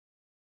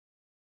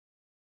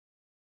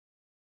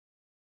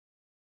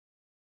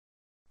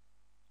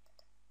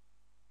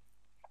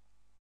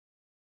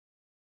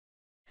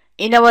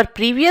In our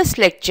previous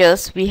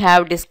lectures, we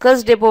have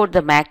discussed about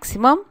the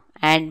maximum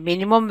and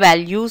minimum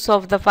values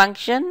of the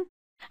function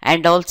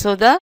and also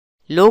the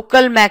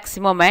local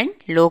maximum and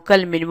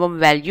local minimum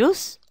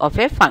values of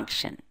a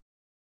function.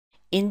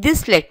 In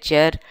this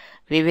lecture,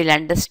 we will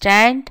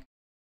understand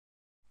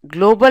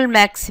global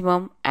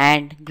maximum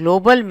and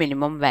global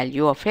minimum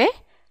value of a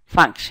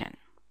function.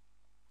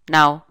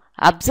 Now,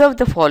 observe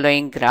the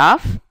following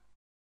graph.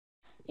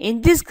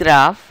 In this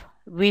graph,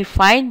 we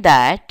find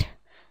that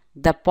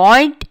the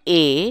point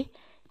A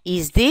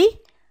is the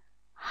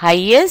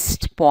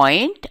highest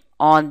point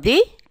on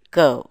the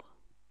curve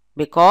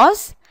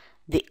because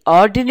the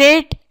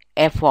ordinate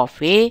f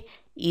of A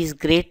is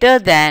greater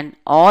than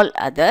all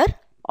other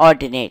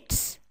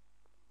ordinates.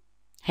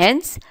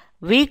 Hence,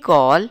 we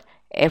call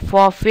f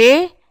of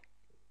A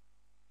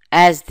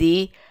as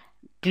the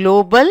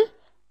global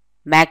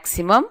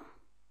maximum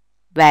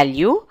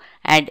value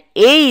and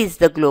A is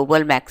the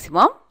global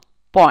maximum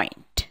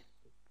point.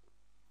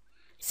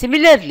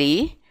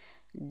 Similarly,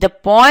 the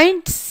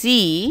point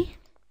C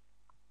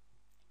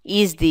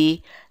is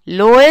the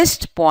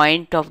lowest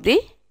point of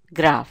the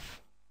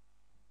graph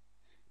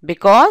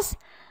because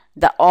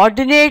the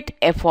ordinate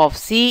f of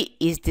C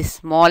is the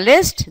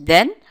smallest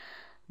than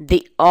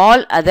the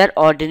all other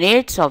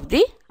ordinates of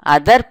the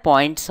other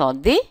points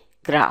on the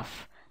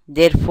graph.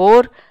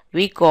 Therefore,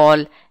 we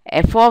call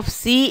f of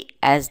C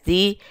as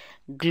the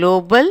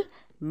global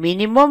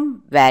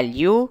minimum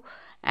value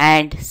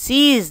and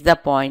C is the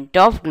point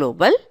of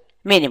global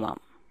minimum.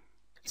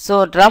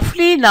 So,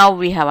 roughly now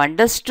we have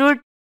understood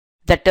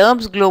the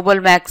terms global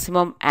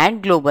maximum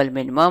and global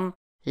minimum.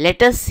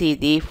 Let us see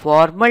the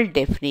formal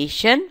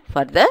definition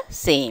for the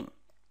same.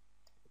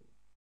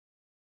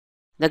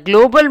 The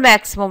global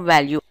maximum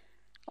value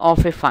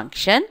of a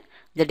function,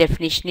 the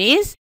definition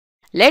is,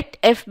 let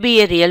f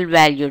be a real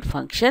valued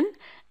function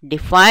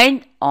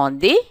defined on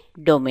the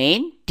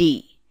domain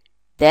D.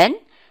 Then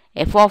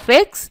f of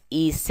x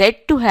is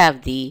said to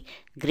have the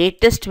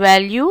greatest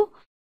value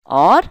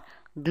or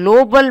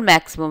global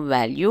maximum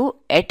value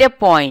at a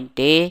point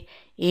A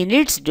in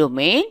its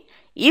domain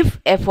if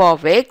f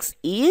of x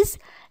is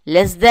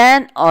less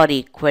than or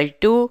equal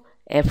to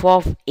f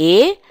of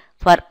A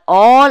for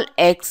all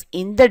x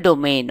in the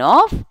domain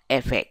of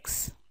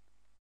fx.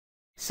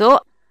 So,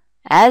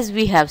 as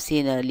we have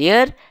seen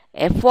earlier,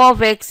 f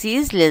of x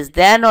is less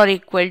than or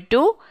equal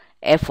to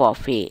f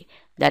of A.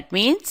 That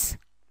means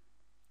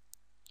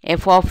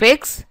f of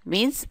x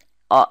means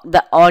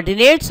the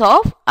ordinates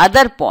of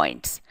other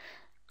points.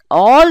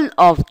 All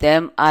of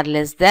them are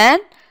less than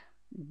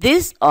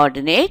this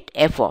ordinate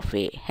f of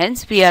A.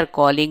 Hence, we are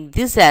calling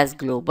this as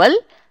global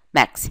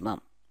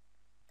maximum.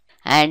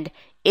 And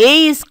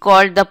A is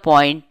called the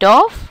point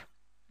of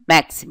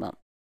maximum.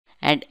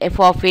 And f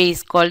of A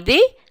is called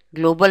the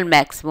global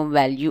maximum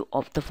value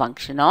of the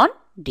function on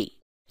D.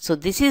 So,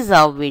 this is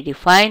how we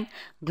define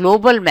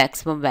global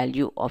maximum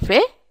value of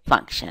a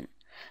function.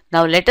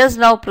 Now, let us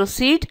now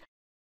proceed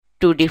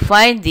to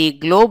define the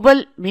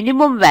global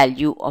minimum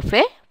value of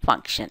a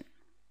function.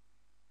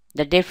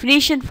 The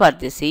definition for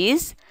this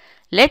is,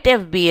 let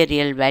f be a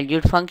real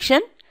valued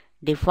function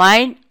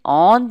defined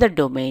on the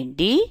domain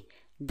D,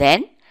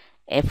 then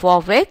f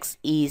of x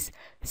is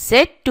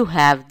said to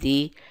have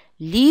the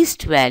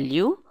least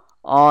value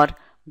or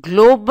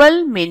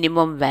global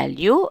minimum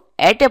value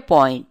at a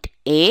point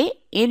A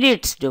in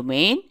its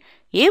domain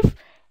if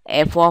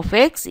f of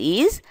x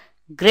is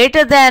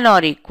greater than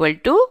or equal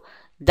to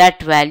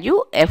that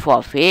value f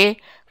of A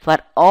for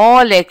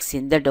all x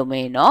in the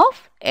domain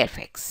of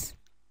fx.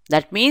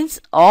 That means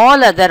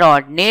all other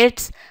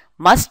ordinates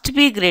must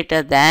be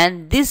greater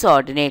than this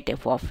ordinate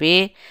f of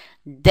A.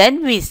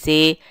 Then we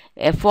say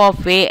f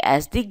of A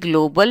as the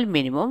global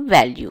minimum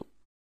value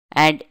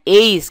and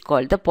A is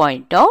called the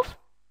point of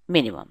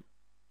minimum.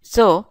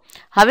 So,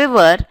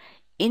 however,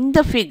 in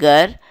the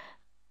figure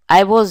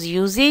I was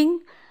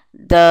using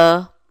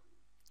the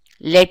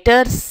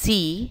letter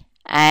C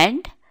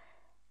and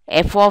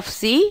f of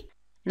C.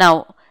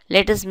 Now,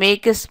 let us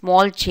make a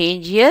small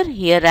change here.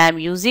 Here I am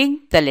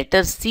using the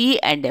letter C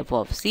and f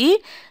of C.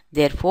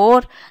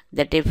 Therefore,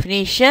 the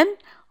definition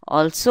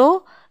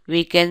also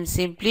we can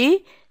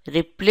simply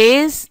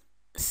replace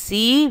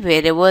C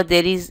wherever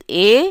there is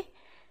A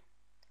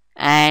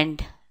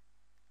and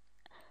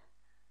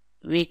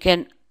we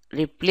can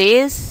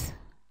replace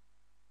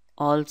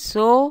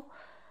also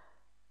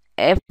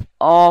f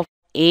of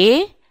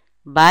A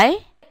by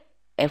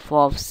f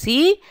of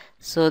C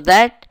so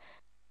that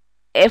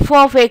f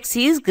of x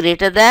is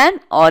greater than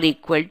or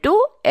equal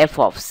to f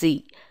of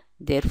C.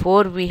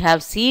 Therefore, we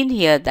have seen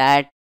here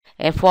that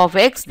f of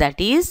x,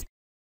 that is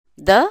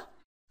the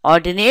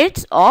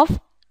ordinates of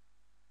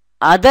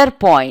other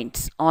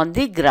points on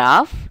the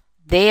graph,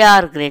 they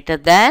are greater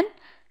than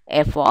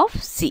f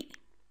of C.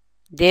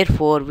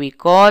 Therefore, we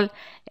call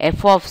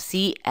f of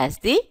C as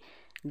the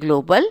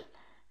global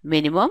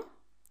minimum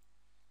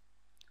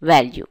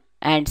value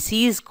and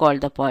C is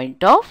called the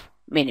point of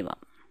minimum.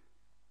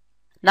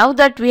 Now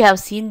that we have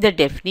seen the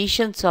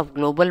definitions of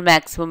global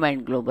maximum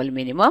and global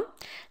minimum,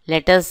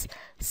 let us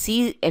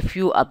see a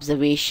few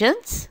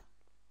observations.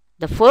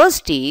 The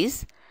first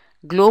is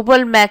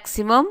global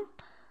maximum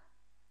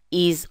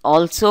is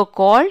also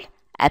called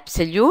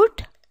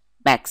absolute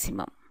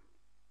maximum.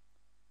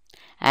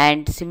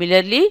 And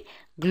similarly,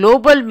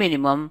 global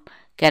minimum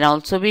can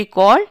also be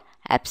called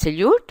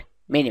absolute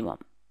minimum.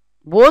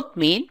 Both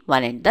mean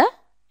one and the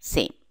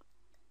same.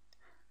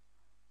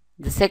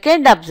 The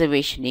second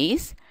observation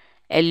is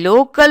a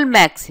local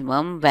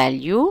maximum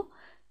value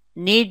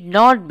need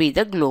not be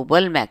the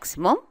global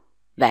maximum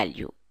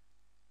value.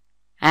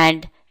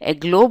 And a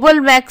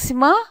global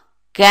maxima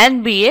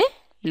can be a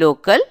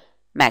local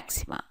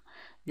maxima.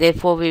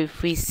 Therefore,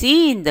 if we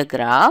see in the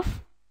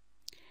graph,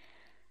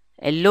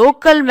 a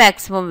local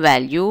maximum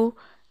value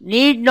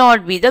need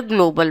not be the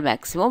global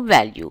maximum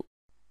value.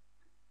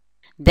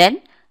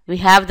 Then we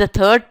have the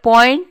third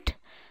point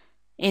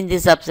in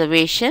this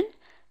observation.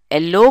 A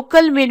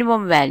local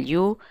minimum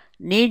value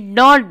need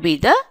not be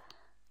the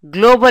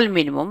global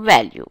minimum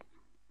value.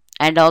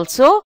 And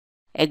also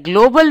a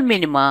global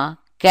minima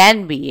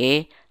can be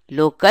a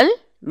local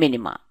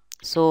minima.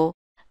 So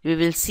we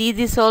will see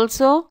this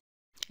also.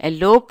 A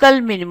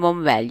local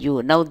minimum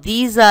value. Now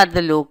these are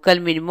the local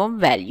minimum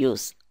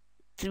values.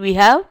 We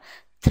have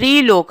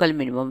 3 local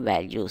minimum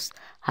values.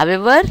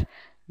 However,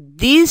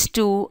 these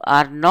two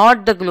are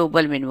not the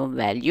global minimum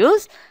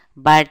values,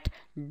 but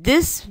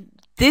this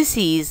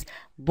is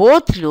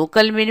both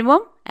local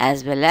minimum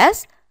as well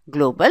as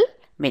global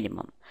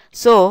minimum.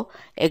 So,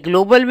 a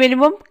global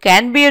minimum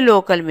can be a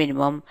local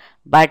minimum,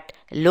 but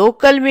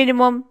local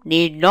minimum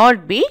need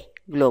not be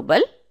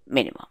global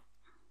minimum.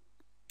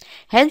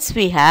 Hence,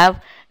 we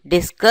have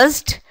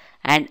discussed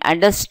and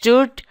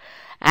understood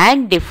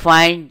and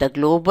defined the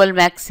global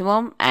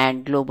maximum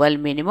and global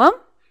minimum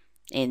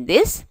in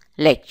this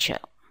lecture.